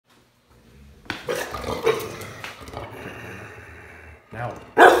out.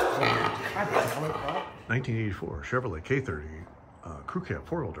 1984 Chevrolet K30 crew cab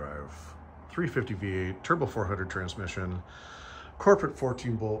 4-wheel drive, 350 V8, turbo 400 transmission, corporate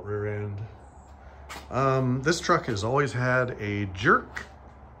 14-bolt rear end. This truck has always had a jerk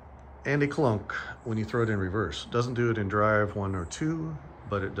and a clunk when you throw it in reverse. Doesn't do it in drive 1 or 2,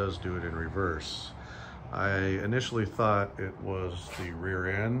 but it does do it in reverse. I initially thought it was the rear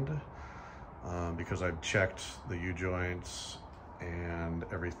end because I've checked the U-joints and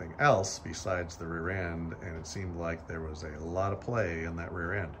everything else besides the rear end, and it seemed like there was a lot of play in that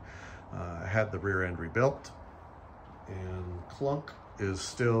rear end. I had the rear end rebuilt, and clunk is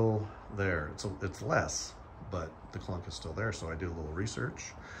still there. It's less, but the clunk is still there, so I did a little research.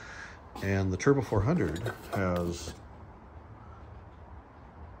 And the Turbo 400 has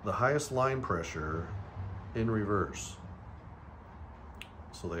the highest line pressure in reverse.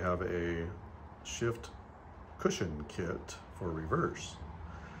 So they have a shift cushion kit for reverse.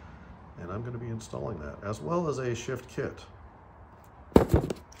 And I'm going to be installing that, as well as a shift kit.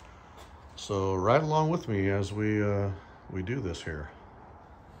 So ride along with me as we do this here.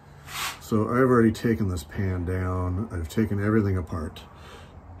 So I've already taken this pan down. I've taken everything apart,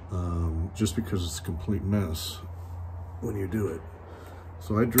 just because it's a complete mess when you do it.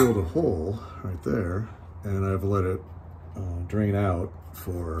 So I drilled a hole right there, and I've let it drain out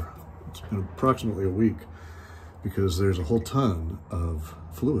for, it's been approximately a week, because there's a whole ton of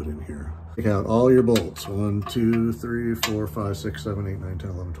fluid in here. Take out all your bolts, 1, 2, 3, 4, 5, 6, 7, 8, 9, 10,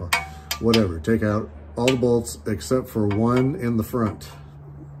 11, 12, whatever. Take out all the bolts except for one in the front,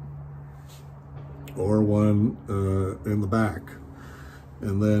 or one in the back.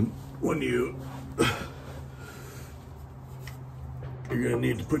 And then when you're gonna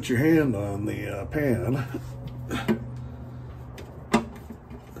need to put your hand on the pan.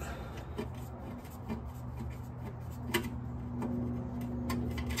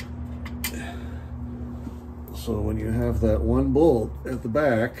 So when you have that one bolt at the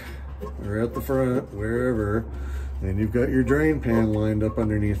back or at the front, wherever, and you've got your drain pan lined up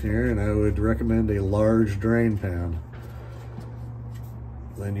underneath here, and I would recommend a large drain pan.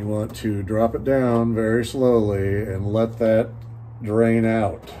 Then you want to drop it down very slowly and let that drain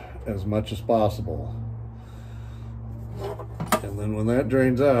out as much as possible. And then when that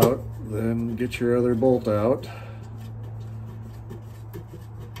drains out, then get your other bolt out.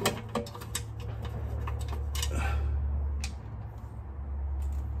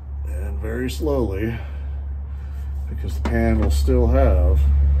 And very slowly, because the pan will still have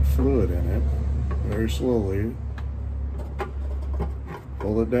fluid in it, very slowly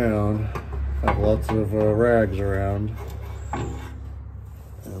pull it down, have lots of rags around,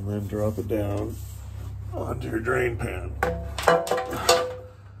 and then drop it down onto your drain pan,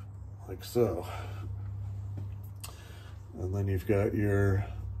 like so. And then you've got your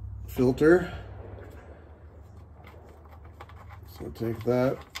filter. So take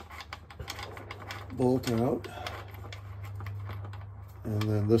that bolt out. And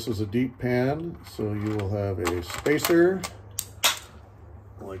then this is a deep pan, so you will have a spacer,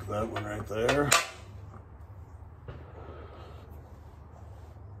 like that one right there.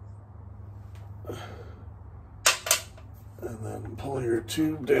 And then pull your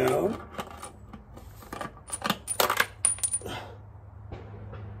tube down.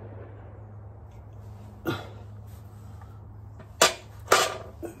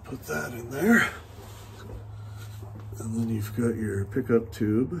 And put that in there. And then you've got your pickup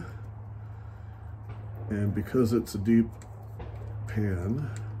tube. And because it's a deep pan,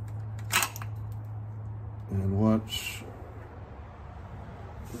 and watch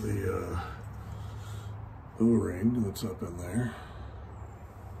the O-ring that's up in there,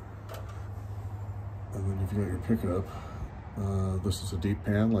 and then you've got your pickup. This is a deep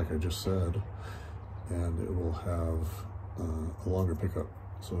pan, like I just said, and it will have a longer pickup.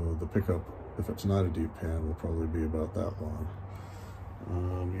 So the pickup, if it's not a deep pan, will probably be about that long.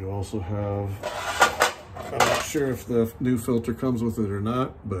 You also have, I'm not sure if the new filter comes with it or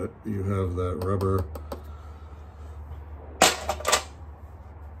not, but you have that rubber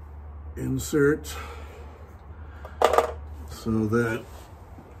insert, so that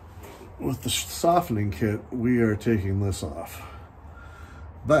with the softening kit, we are taking this off.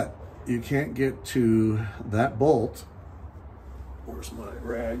 But you can't get to that bolt. Where's my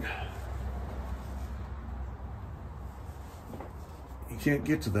rag? You can't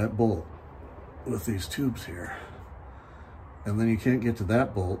get to that bolt with these tubes here. And then you can't get to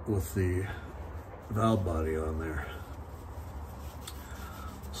that bolt with the valve body on there.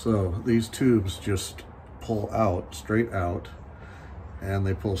 So these tubes just pull out, straight out, and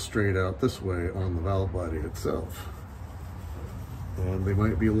they pull straight out this way on the valve body itself. and they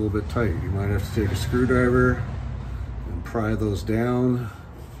might be a little bit tight. You might have to take a screwdriver and pry those down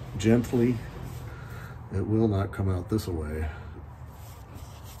gently. It will not come out this way.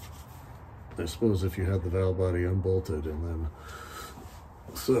 I suppose if you had the valve body unbolted, and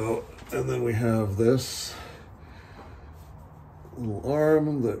then we have this little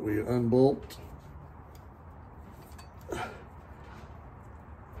arm that we unbolt.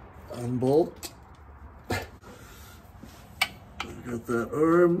 We've got that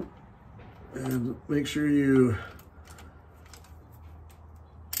arm, and make sure you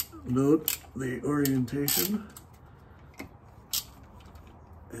note the orientation.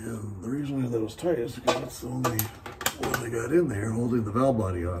 And the reason why that was tight is because it's the only one I got in there holding the valve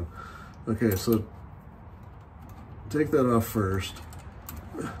body on. Okay, so take that off first,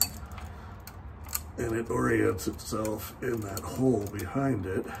 and it orients itself in that hole behind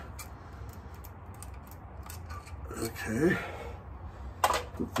it. Okay,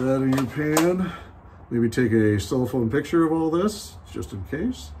 put that in your pan. Maybe take a cell phone picture of all this, just in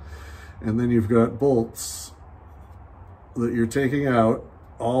case. And then you've got bolts that you're taking out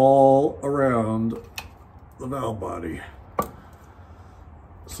all around the valve body.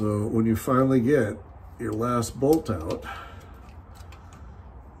 So when you finally get your last bolt out,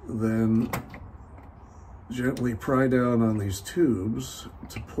 then gently pry down on these tubes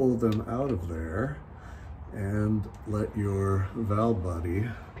to pull them out of there and let your valve body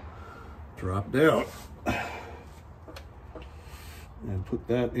drop down. And put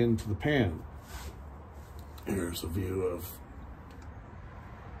that into the pan. Here's a view of,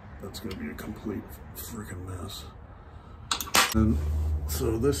 that's gonna be a complete freaking mess. And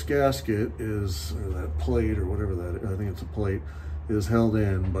so this gasket is, or that plate or whatever that, I think it's a plate, is held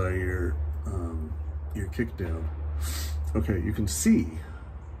in by your kickdown. Okay, you can see,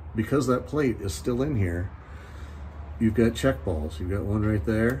 because that plate is still in here, you've got check balls. You've got one right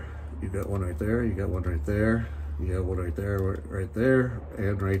there, you've got one right there, you got one right there, you got one right there,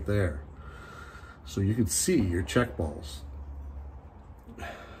 and right there. So you can see your check balls.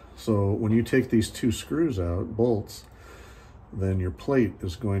 So when you take these two screws out, bolts, then your plate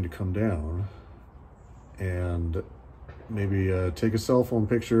is going to come down, and maybe take a cell phone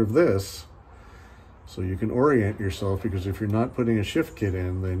picture of this so you can orient yourself, because if you're not putting a shift kit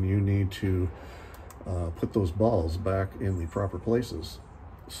in, then you need to put those balls back in the proper places.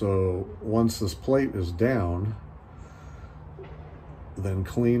 So once this plate is down, then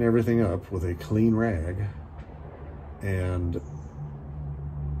clean everything up with a clean rag, and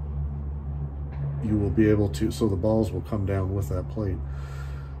you will be able to, so the balls will come down with that plate.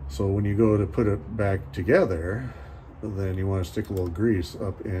 So when you go to put it back together, then you want to stick a little grease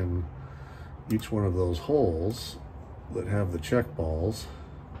up in each one of those holes that have the check balls,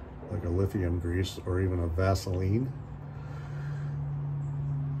 like a lithium grease or even a Vaseline,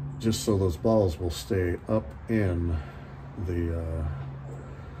 just so those balls will stay up in the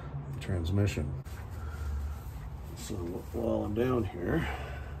transmission. So while I'm down here,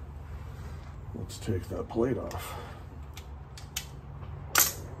 let's take that plate off.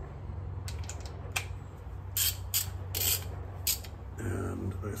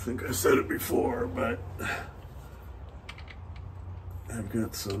 And I think I said it before, but I've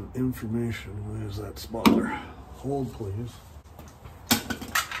got some information. Why is that smaller? Hold, please.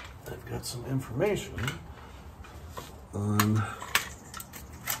 I've got some information on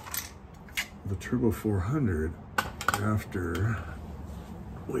the Turbo 400 after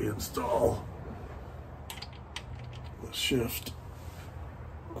we install the shift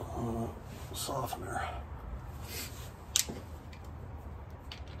softener.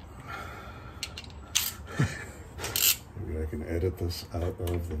 Maybe I can edit this out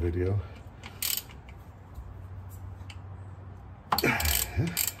of the video.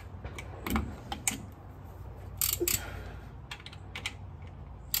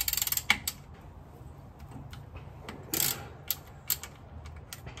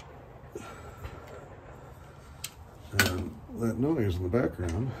 And that noise in the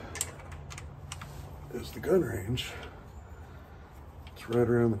background is the gun range. It's right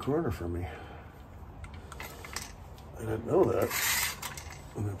around the corner from me. I didn't know that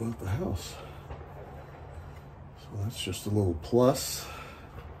when I bought the house. So that's just a little plus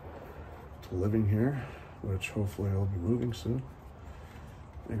to living here, which hopefully I'll be moving soon.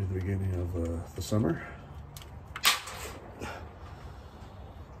 Maybe the beginning of the summer.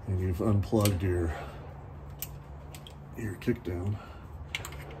 And you've unplugged your kick down.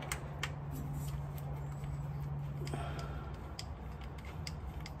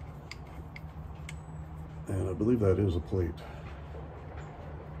 And I believe that is a plate.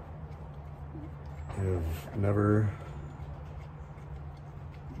 I've never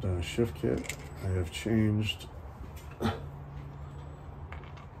done a shift kit. I have changed the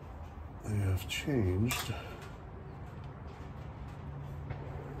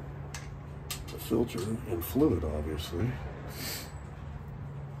filter and fluid, obviously,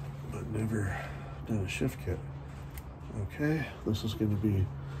 but never done a shift kit. Okay, this is going to be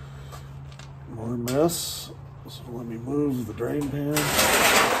more mess, so let me move the drain pan,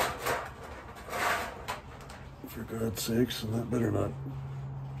 for God's sakes, and that better not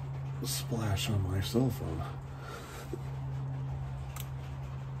splash on my cell phone.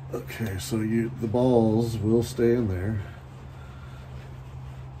 Okay, so the balls will stay in there,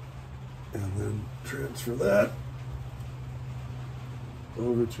 and then transfer that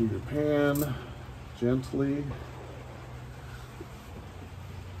over to your pan gently.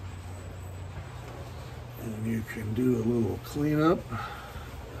 And you can do a little cleanup.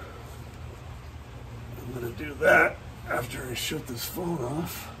 I'm going to do that after I shut this phone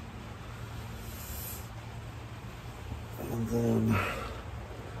off. And then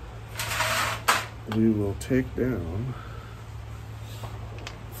we will take down,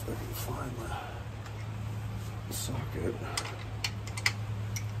 if I can find the socket,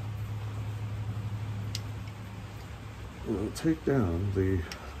 we'll take down the,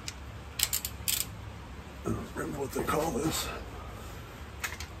 I don't remember what they call this.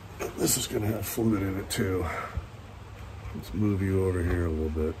 This is going to have fluid in it too. Let's move you over here a little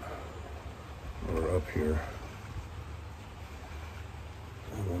bit, or up here.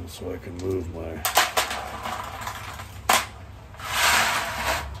 And then so I can move my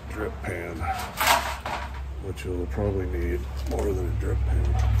drip pan, which you'll probably need more than a drip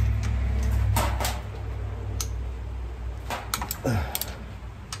pan.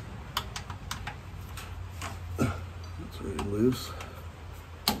 That's already loose.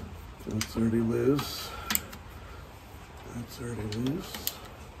 That's already loose. That's already loose.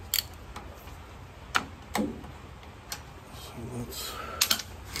 So let's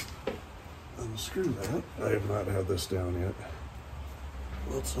unscrew that. I have not had this down yet.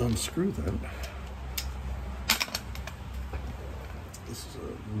 Let's unscrew that. This is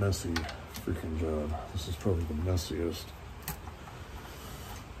a messy freaking job. This is probably the messiest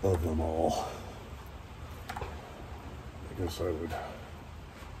of them all. I guess I would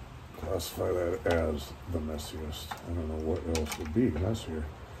classify that as the messiest. I don't know what else would be messier.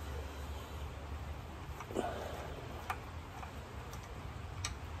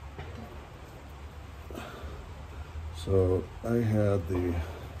 So I had the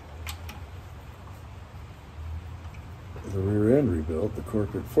rear end rebuilt, the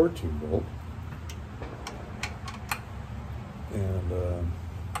corporate 14 bolt, and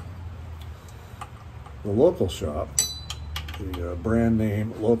the local shop, the brand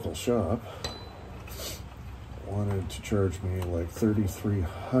name local shop, wanted to charge me like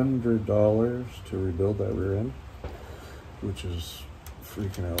 $3,300 to rebuild that rear end, which is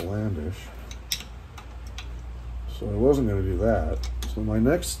freaking outlandish. So I wasn't going to do that. So my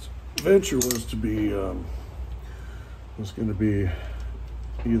next venture was to be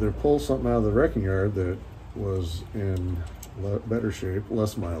either pull something out of the wrecking yard that was in better shape,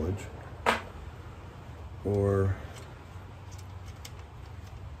 less mileage, or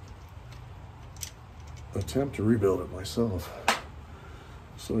attempt to rebuild it myself.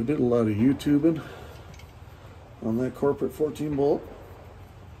 So I did a lot of YouTubing on that corporate 14 bolt,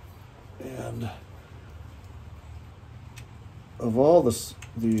 and of all the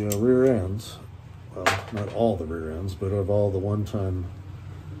rear ends, well, not all the rear ends, but of all the 1-ton,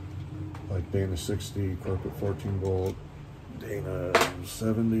 like Dana 60, corporate 14 bolt, Dana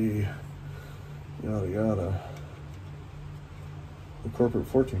 70, yada yada, the corporate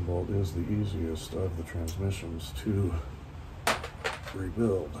 14 bolt is the easiest of the transmissions to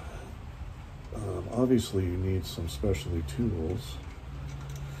rebuild. Obviously you need some specialty tools,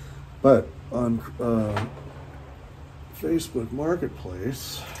 but on Facebook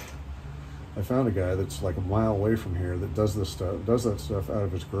Marketplace, I found a guy that's like a mile away from here that does this stuff, does that stuff out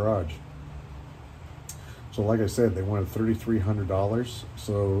of his garage. So like I said, they wanted $3,300.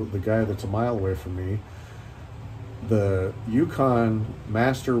 So the guy that's a mile away from me, the Yukon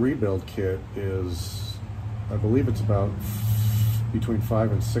Master Rebuild Kit is, I believe it's about between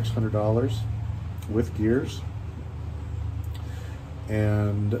 $500 and $600 with gears.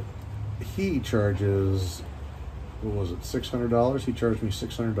 And he charges, what was it, $600? He charged me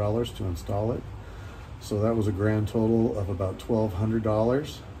 $600 to install it. So that was a grand total of about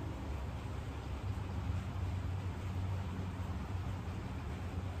 $1,200.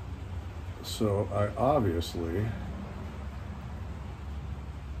 So I obviously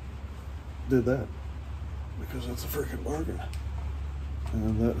did that because that's a freaking bargain.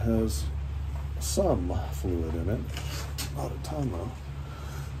 And that has some fluid in it, not a ton though.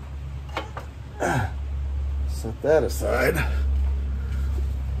 Set that aside.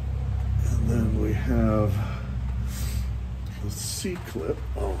 And then we have the C-clip.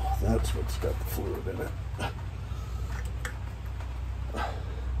 Oh, that's what's got the fluid in it.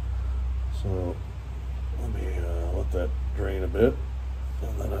 So let me let that drain a bit,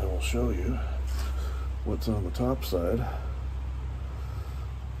 and then I will show you what's on the top side.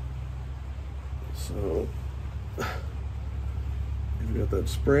 So you've got that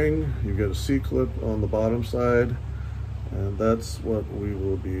spring, you've got a C-clip on the bottom side, and that's what we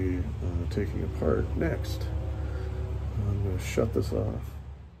will be taking apart next. I'm going to shut this off.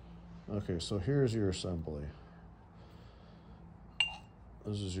 Okay, so here's your assembly.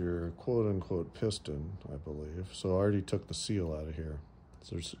 This is your quote-unquote piston, I believe. So I already took the seal out of here.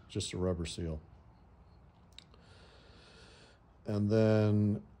 So it's just a rubber seal. And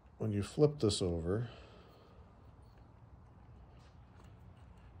then when you flip this over,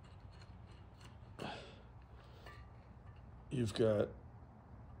 you've got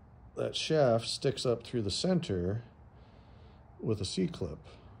that shaft sticks up through the center with a C-clip.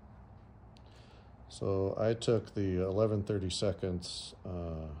 So I took the 11/32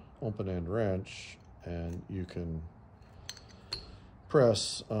 open-end wrench, and you can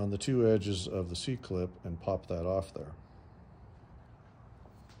press on the two edges of the C-clip and pop that off there.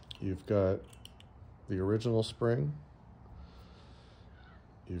 You've got the original spring.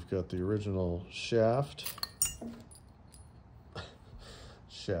 You've got the original shaft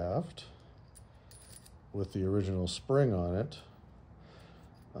with the original spring on it.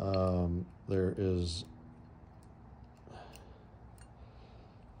 There is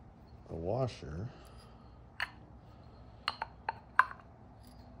a washer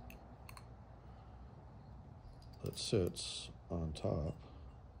that sits on top,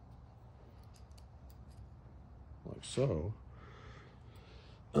 like so.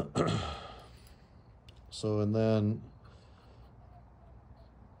 So, and then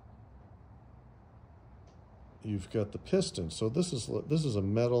you've got the piston. So this is a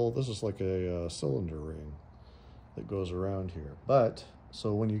metal, this is like a cylinder ring that goes around here. But,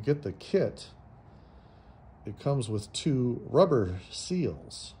 so when you get the kit, it comes with two rubber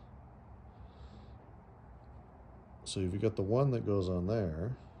seals. So you've got the one that goes on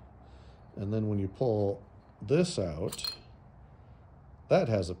there, and then when you pull this out, that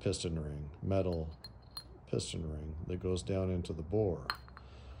has a piston ring, metal piston ring that goes down into the bore.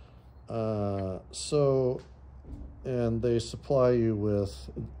 And they supply you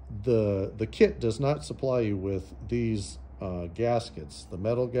with, the kit does not supply you with these gaskets, the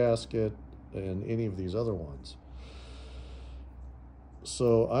metal gasket and any of these other ones.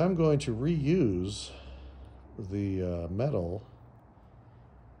 So I'm going to reuse the metal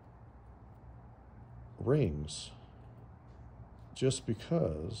rings just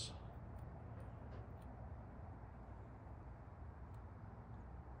because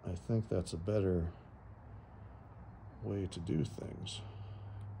I think that's a better way to do things.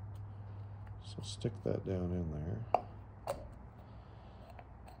 So stick that down in there.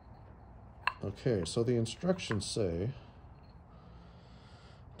 Okay, so the instructions say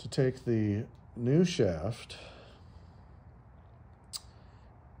to take the new shaft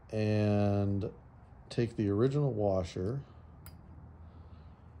and take the original washer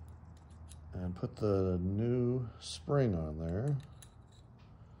and put the new spring on there.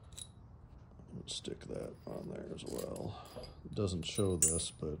 Let's stick that on there as well. It doesn't show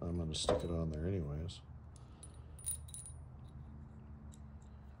this, but I'm going to stick it on there anyways.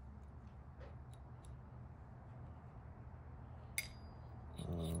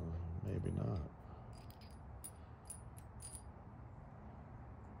 Maybe not.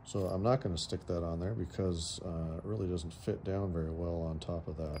 So I'm not going to stick that on there because it really doesn't fit down very well on top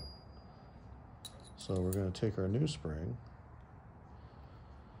of that. So we're going to take our new spring,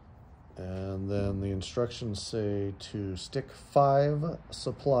 and then the instructions say to stick 5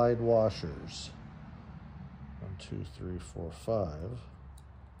 supplied washers. 1, 2, 3, 4, 5.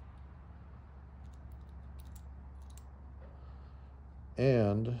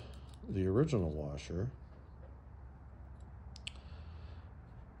 And the original washer.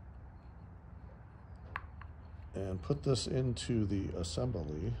 And put this into the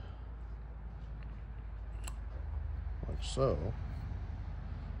assembly, like so.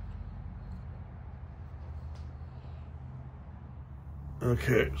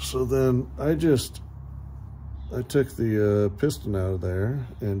 Okay, so then I took the piston out of there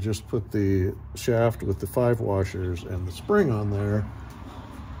and just put the shaft with the 5 washers and the spring on there,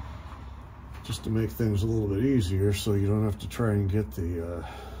 just to make things a little bit easier so you don't have to try and get the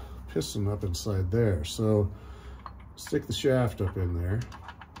piston up inside there. So stick the shaft up in there,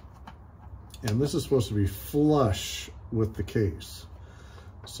 and this is supposed to be flush with the case.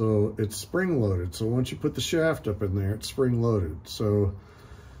 So it's spring loaded. So once you put the shaft up in there, it's spring loaded. So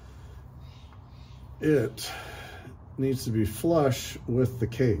it needs to be flush with the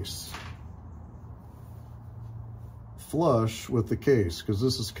case. Flush with the case, because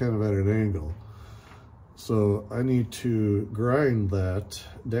this is kind of at an angle. So I need to grind that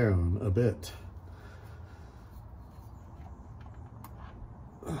down a bit.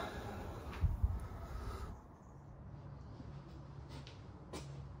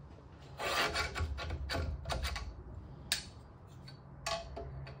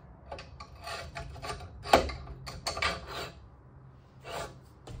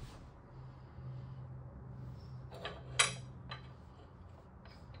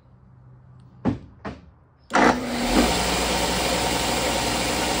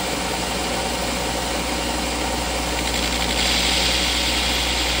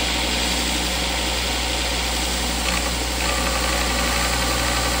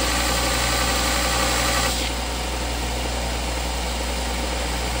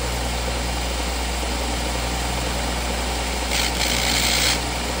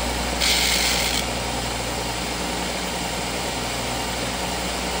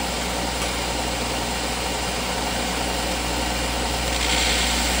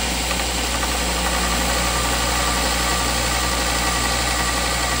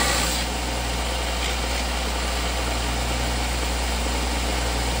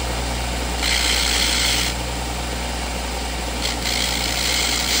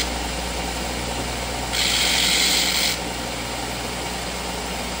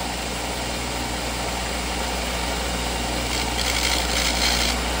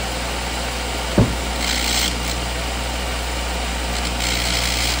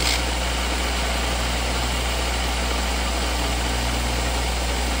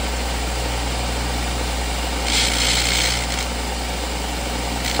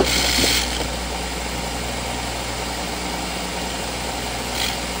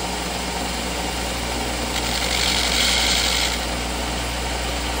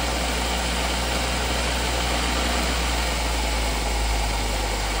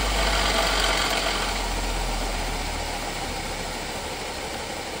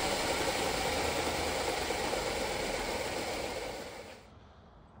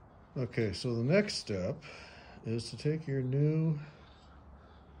 Okay, so the next step is to take your new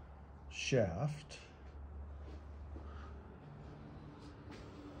shaft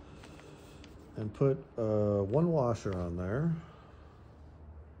and put one washer on there.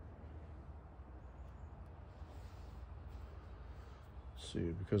 Let's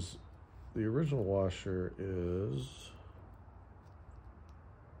see, because the original washer is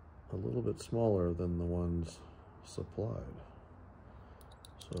a little bit smaller than the ones supplied.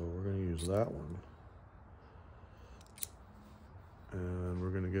 So we're going to use that one. And we're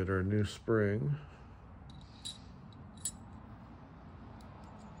going to get our new spring.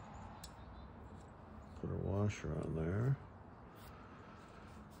 Put a washer on there.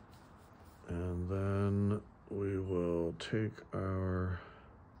 And then we will take our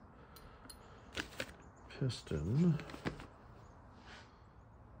piston.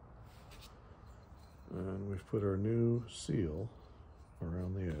 And we've put our new seal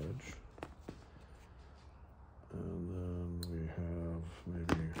around the edge, and then we have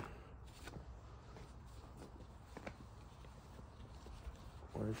maybe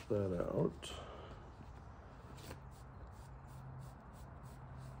wipe that out.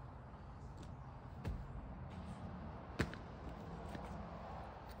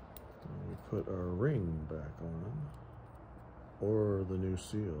 And we put our ring back on, or the new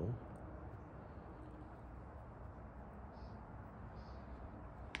seal.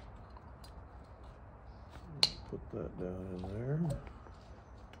 Put that down in there.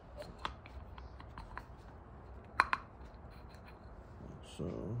 So,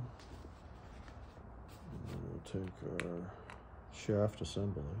 and then we'll take our shaft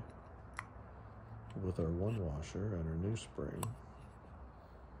assembly with our one washer and our new spring.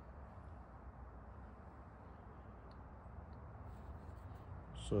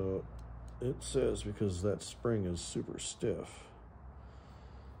 So it says, because that spring is super stiff,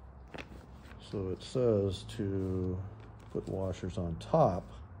 so it says to put washers on top,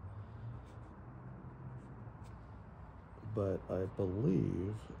 but I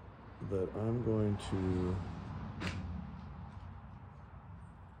believe that I'm going to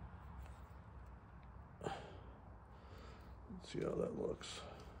let's see how that looks.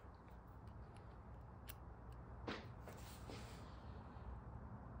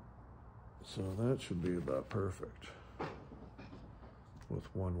 So that should be about perfect with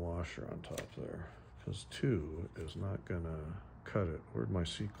one washer on top there, because 2 is not gonna cut it. Where'd my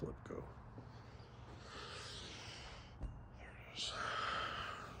C-clip go? There it is.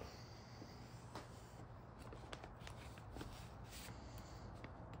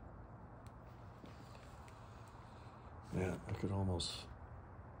 Man, I could almost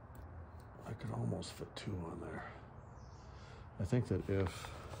fit 2 on there. I think that if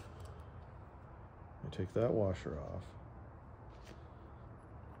I take that washer off,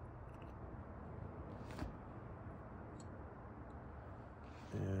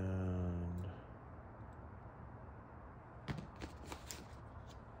 and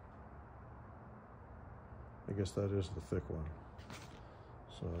I guess that is the thick one.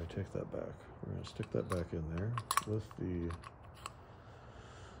 So I take that back. We're going to stick that back in there with the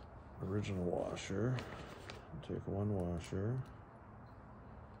original washer. Take one washer.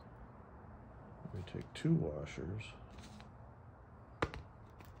 We take 2 washers.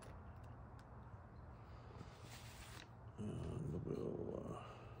 And we'll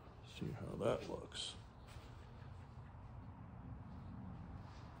see how that looks.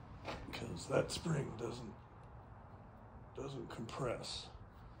 Because that spring doesn't compress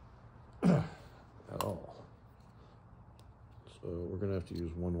at all. So we're gonna have to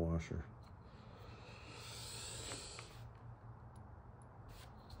use one washer.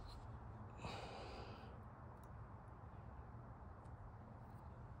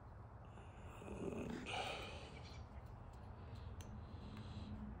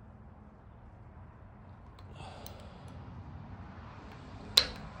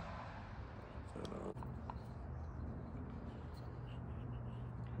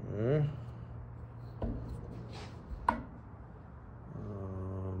 Okay.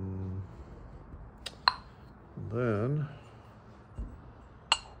 Then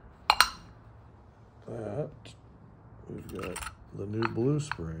that we've got the new blue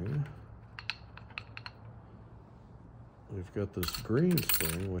spring. We've got this green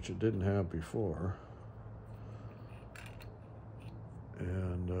spring, which it didn't have before.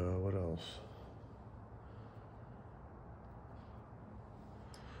 And what else?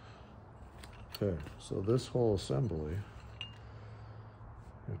 Okay, so this whole assembly,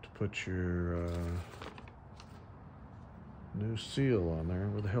 you have to put your new seal on there.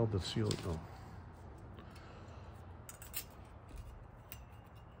 Where the hell did the seal go?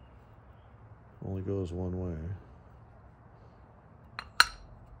 Only goes one way.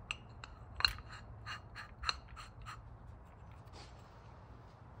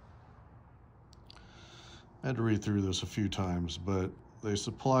 I had to read through this a few times, but they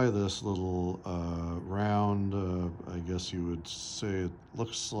supply this little round, I guess you would say it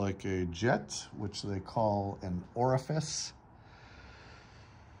looks like a jet, which they call an orifice.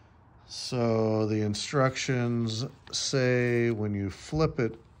 So the instructions say when you flip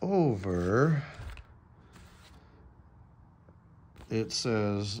it over, it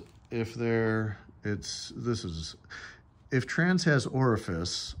says if trans has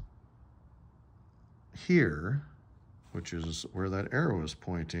orifice here, which is where that arrow is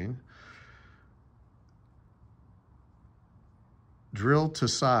pointing, drill to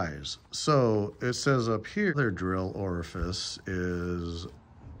size. So it says up here, their drill orifice is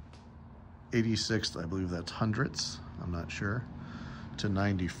 86, I believe that's hundredths, I'm not sure, to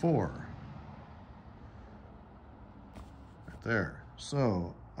 94. Right there.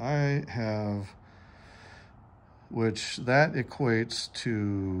 So I have, which that equates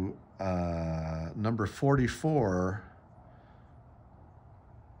to number 44,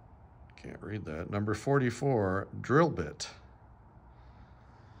 can't read that, number 44 drill bit,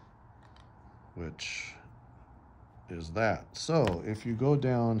 which is that. So if you go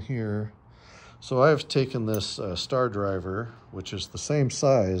down here, so I've taken this star driver, which is the same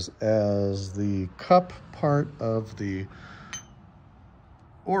size as the cup part of the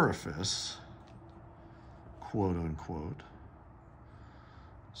orifice, quote unquote.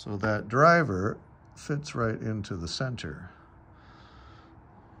 So that driver fits right into the center.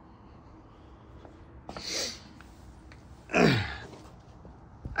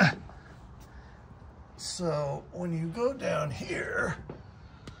 So when you go down here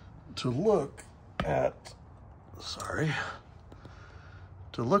to look at,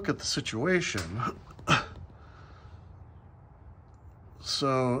 the situation,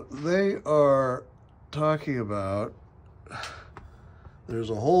 so they are talking about, there's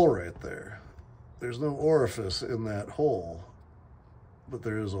a hole right there. There's no orifice in that hole, but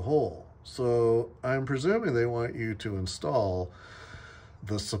there is a hole. So I'm presuming they want you to install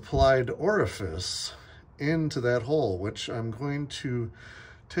the supplied orifice into that hole, which I'm going to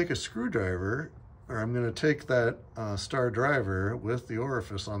take a screwdriver, or I'm going to take that star driver with the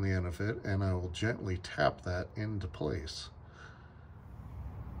orifice on the end of it, and I will gently tap that into place.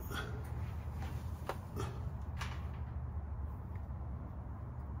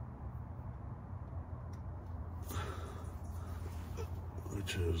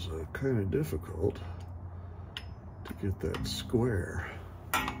 Which is kind of difficult to get that square.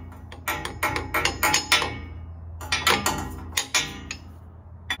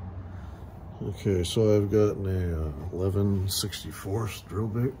 Okay, so I've gotten a 11/64 drill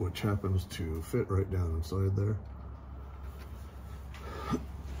bit, which happens to fit right down inside there.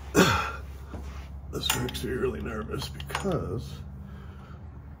 This makes me really nervous because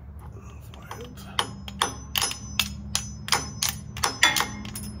of my hands.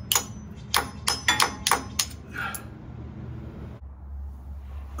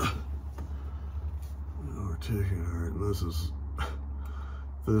 Alright,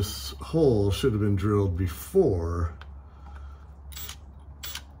 this hole should have been drilled before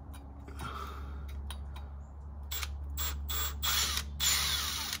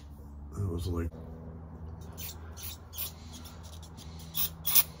it was like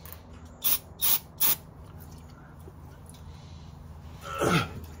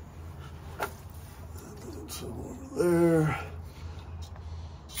some over there.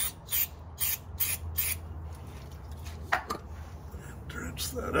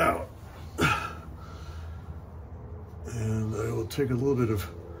 That out, and I will take a little bit of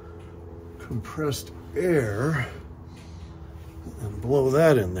compressed air and blow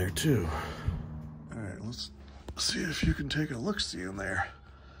that in there too. All right, let's see if you can take a look-see in there.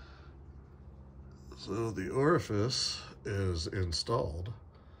 So the orifice is installed,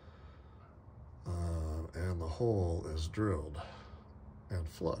 and the hole is drilled and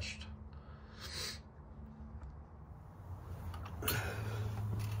flushed.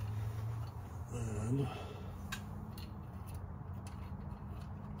 And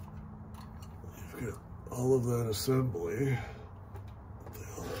you've got all of that assembly.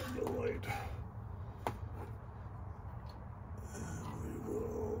 They'll have the light. And we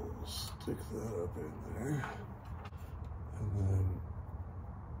will stick that up in there. And then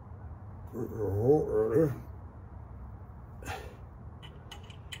put your hole right.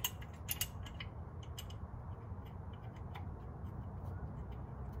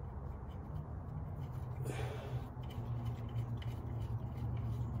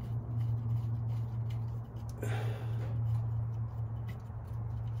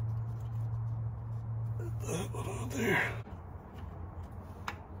 That one on there.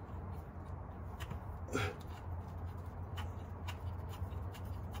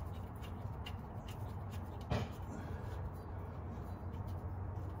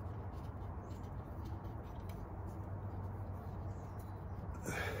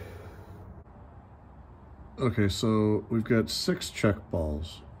 Okay, so we've got 6 check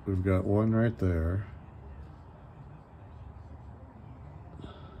balls. We've got one right there.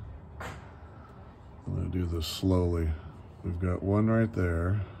 I'm going to do this slowly. We've got one right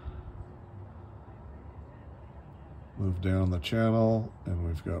there. Move down the channel, and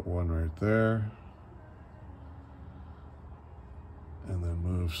we've got one right there. And then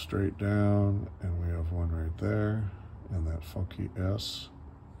move straight down, and we have one right there. And that funky S.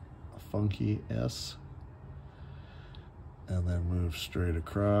 A funky S. And then move straight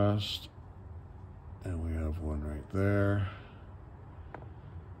across, and we have one right there.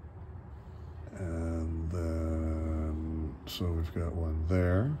 And then, so we've got one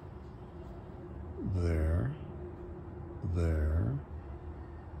there, there, there,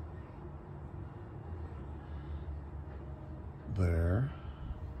 there,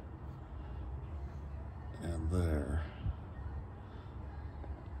 and there.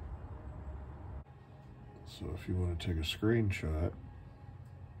 So if you want to take a screenshot,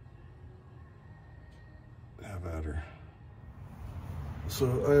 have at her. So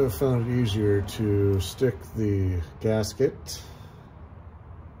I have found it easier to stick the gasket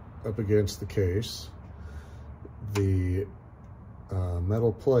up against the case, the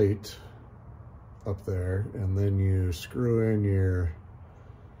metal plate up there, and then you screw in your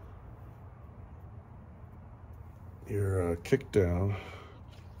kick down.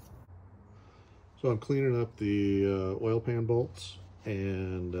 So I'm cleaning up the oil pan bolts,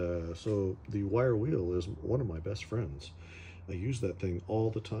 and so the wire wheel is one of my best friends. I use that thing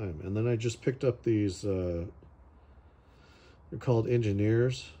all the time. And then I just picked up these, they're called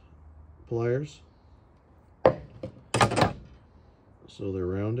engineers pliers. So they're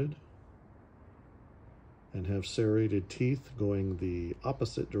rounded and have serrated teeth going the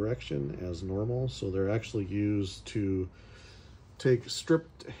opposite direction as normal. So they're actually used to take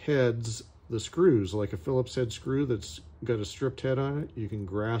stripped heads, the screws, like a Phillips head screw that's got a stripped head on it, you can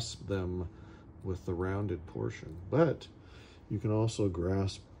grasp them with the rounded portion. But you can also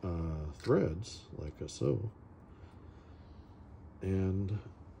grasp threads, like so, and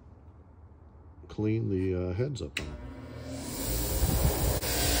clean the heads up on it.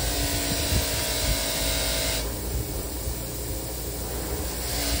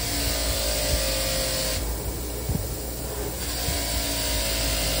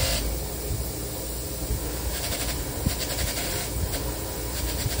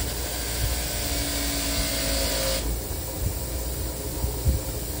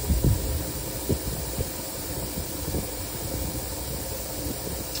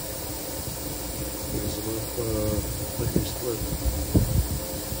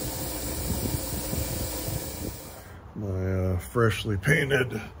 My freshly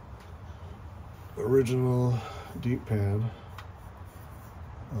painted original deep pan.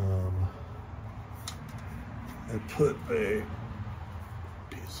 I put a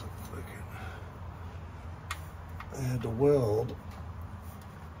piece of flicking. I had to weld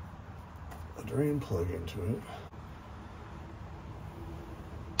a drain plug into it.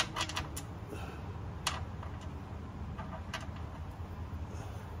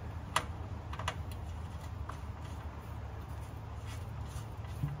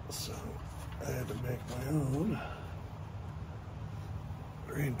 So I had to make my own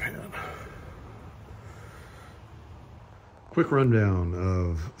drain pan. Quick rundown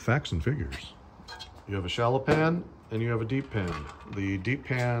of facts and figures. You have a shallow pan and you have a deep pan. The deep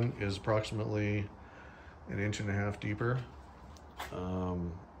pan is approximately 1.5 inches deeper.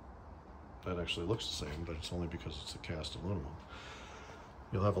 That actually looks the same, but it's only because it's a cast aluminum.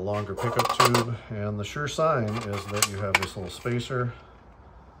 You'll have a longer pickup tube, and the sure sign is that you have this little spacer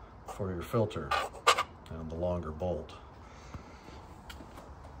for your filter and the longer bolt.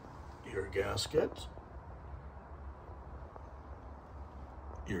 Your gasket,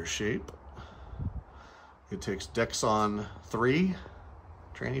 your shape. It takes Dexon 3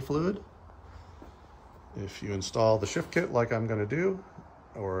 tranny fluid. If you install the shift kit like I'm going to do,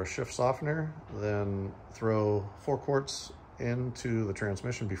 or a shift softener, then throw 4 quarts into the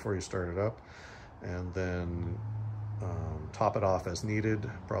transmission before you start it up, and then top it off as needed,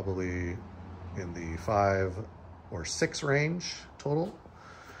 probably in the 5 or 6 range total.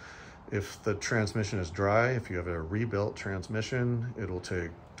 If the transmission is dry, if you have a rebuilt transmission, it'll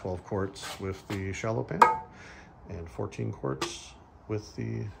take 12 quarts with the shallow pan and 14 quarts with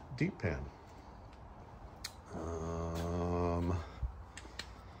the deep pan.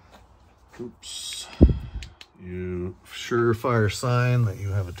 Oops. You surefire sign that you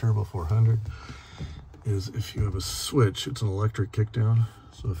have a Turbo 400 is if you have a switch. It's an electric kickdown.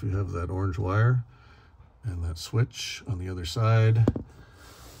 So if you have that orange wire and that switch on the other side,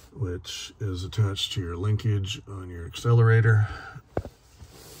 which is attached to your linkage on your accelerator,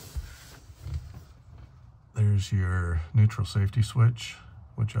 there's your neutral safety switch,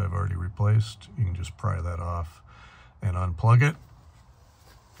 which I've already replaced. You can just pry that off and unplug it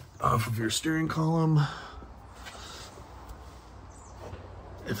off of your steering column.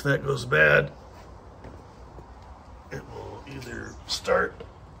 If that goes bad, it will either start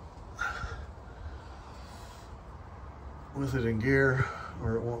with it in gear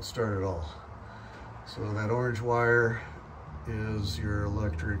or it won't start at all. So that orange wire is your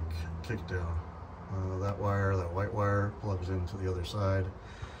electric kickdown. That wire, that white wire, plugs into the other side.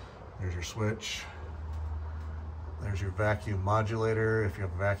 There's your switch. There's your vacuum modulator. If you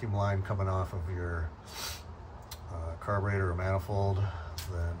have a vacuum line coming off of your carburetor or manifold,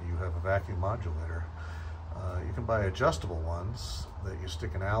 then you have a vacuum modulator. You can buy adjustable ones that you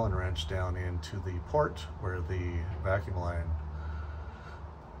stick an Allen wrench down into the port where the vacuum line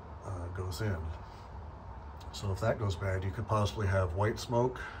goes in. So if that goes bad, you could possibly have white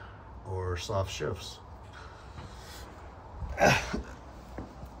smoke or soft shifts.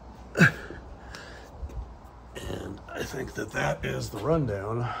 And I think that is the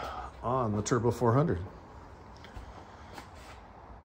rundown on the Turbo 400.